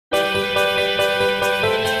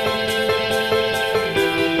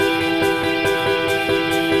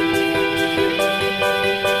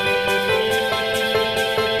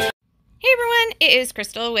is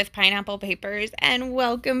Crystal with Pineapple Papers, and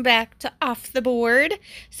welcome back to Off the Board.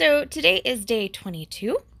 So today is day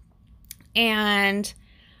 22, and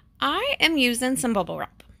I am using some bubble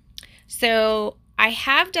wrap. So I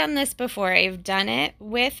have done this before. I've done it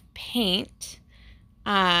with paint.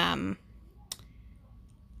 I'm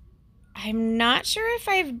not sure if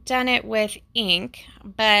I've done it with ink,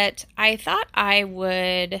 but I thought I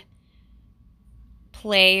would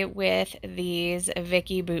play with these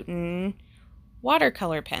Vicki Boutin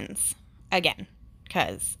watercolor pens again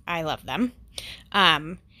because I love them.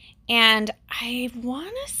 And I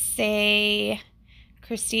want to say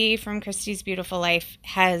Christy from Christy's Beautiful Life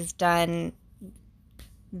has done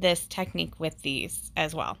this technique with these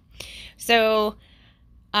as well. So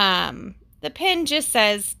the pen just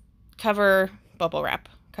says cover bubble wrap,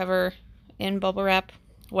 cover in bubble wrap,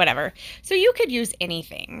 whatever. So you could use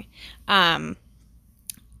anything.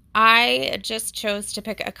 I just chose to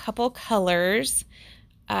pick a couple colors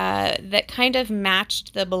that kind of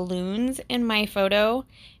matched the balloons in my photo,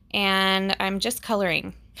 and I'm just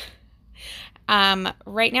coloring.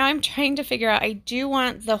 Right now I'm trying to figure out, I do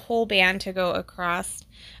want the whole band to go across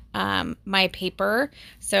my paper,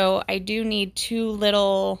 so I do need two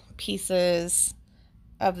little pieces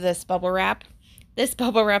of this bubble wrap. This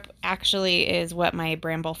bubble wrap actually is what my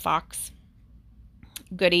Bramble Fox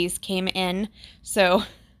goodies came in, so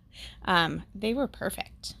they were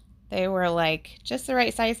perfect. They were like just the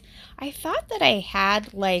right size. I thought that I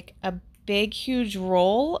had like a big, huge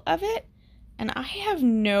roll of it, and I have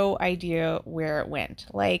no idea where it went.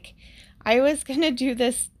 Like, I was gonna do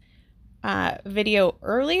this video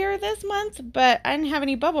earlier this month, but I didn't have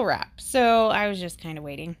any bubble wrap, so I was just kind of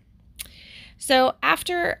waiting. So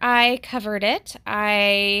after I covered it,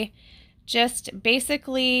 I just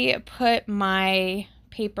basically put my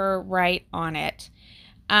paper right on it.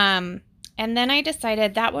 And then I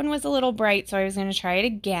decided that one was a little bright, so I was going to try it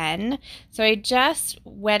again. So I just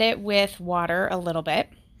wet it with water a little bit.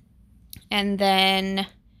 And then,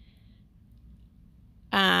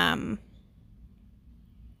 so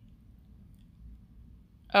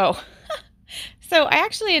I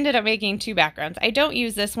actually ended up making two backgrounds. I don't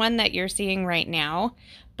use this one that you're seeing right now,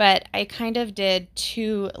 but I kind of did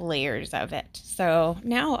two layers of it. So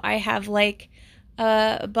now I have like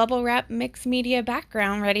a bubble wrap mixed media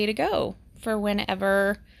background ready to go for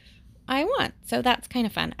whenever I want. So that's kind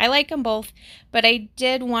of fun. I like them both, but I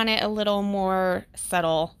did want it a little more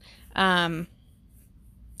subtle. And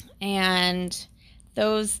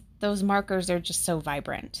those markers are just so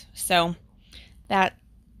vibrant. So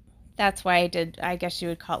that's why I did, I guess you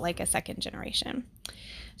would call it like a second generation.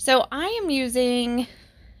 So I am using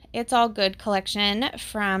It's All Good collection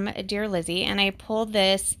from Dear Lizzie, and I pulled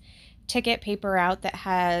this ticket paper out that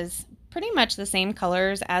has pretty much the same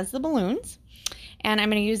colors as the balloons, and I'm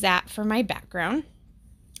going to use that for my background.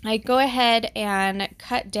 I go ahead and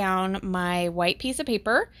cut down my white piece of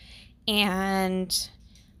paper, and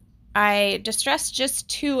I distressed just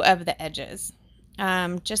two of the edges,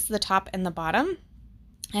 just the top and the bottom,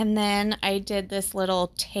 and then I did this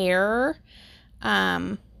little tear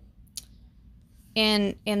in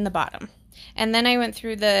the bottom. And then I went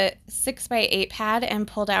through the 6x8 pad and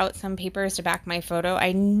pulled out some papers to back my photo.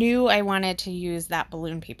 I knew I wanted to use that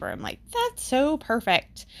balloon paper. I'm like, that's so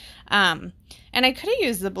perfect. And I could have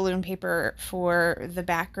used the balloon paper for the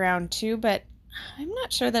background too, but I'm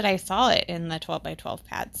not sure that I saw it in the 12x12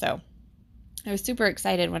 pad. So I was super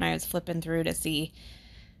excited when I was flipping through to see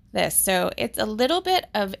this. So it's a little bit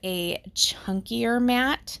of a chunkier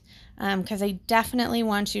mat, because I definitely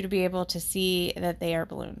want you to be able to see that they are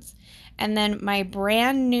balloons. And then my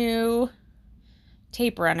brand new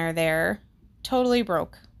tape runner there totally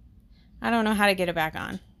broke. I don't know how to get it back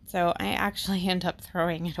on, so I actually end up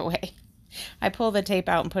throwing it away. I pull the tape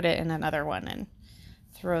out and put it in another one and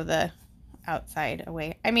throw the outside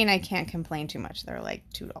away. I mean, I can't complain too much. They're like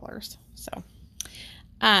 $2.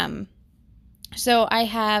 So I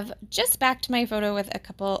have just backed my photo with a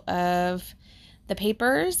couple of the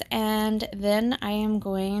papers, and then I am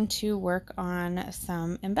going to work on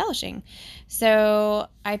some embellishing. So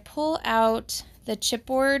I pull out the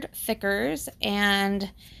chipboard thickers,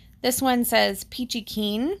 and this one says Peachy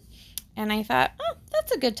Keen, and I thought, oh,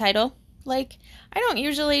 that's a good title. Like, I don't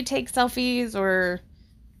usually take selfies, or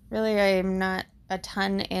really I'm not a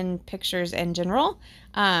ton in pictures in general,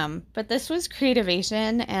 but this was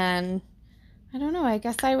Creativation, and I don't know, I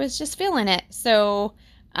guess I was just feeling it. So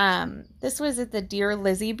this was at the Dear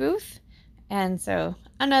Lizzie booth, and so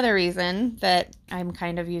another reason that I'm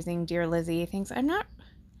kind of using Dear Lizzie things. I'm not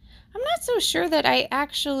so sure that I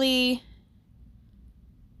actually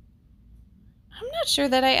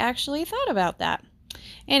thought about that.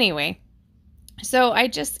 Anyway, So I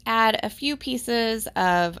just add a few pieces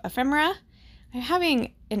of ephemera. I'm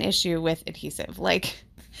having an issue with adhesive. Like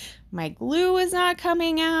my glue is not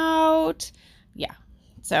coming out. Yeah.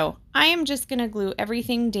 So I am just going to glue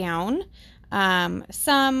everything down.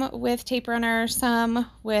 Some with tape runner, some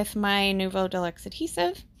with my Nuvo Deluxe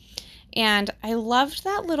adhesive. And I loved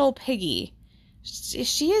that little piggy.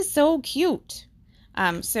 She is so cute.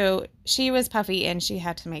 So she was puffy and she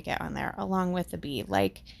had to make it on there along with the bee.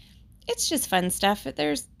 Like, it's just fun stuff.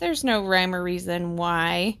 There's no rhyme or reason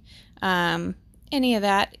why any of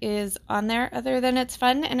that is on there other than it's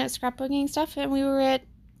fun and it's scrapbooking stuff, and we were at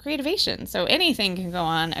Creativation. So anything can go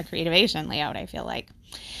on a Creativation layout, I feel like.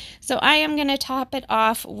 So I am going to top it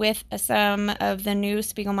off with some of the new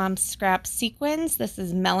Spiegel Mom Scrap sequins. This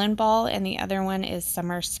is Melon Ball and the other one is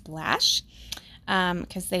Summer Splash,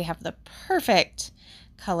 because they have the perfect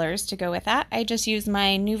colors to go with that. I just use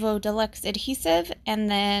my Nuvo Deluxe adhesive and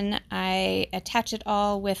then I attach it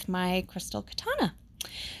all with my Crystal Katana.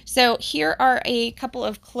 So here are a couple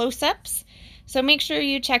of close-ups. So make sure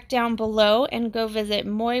you check down below and go visit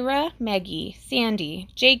Moira, Maggie, Sandy,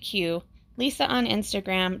 JQ, Lisa on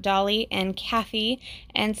Instagram, Dolly, and Kathy,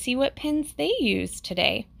 and see what pins they use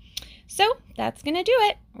today. So that's going to do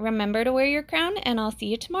it. Remember to wear your crown, and I'll see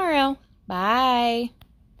you tomorrow. Bye.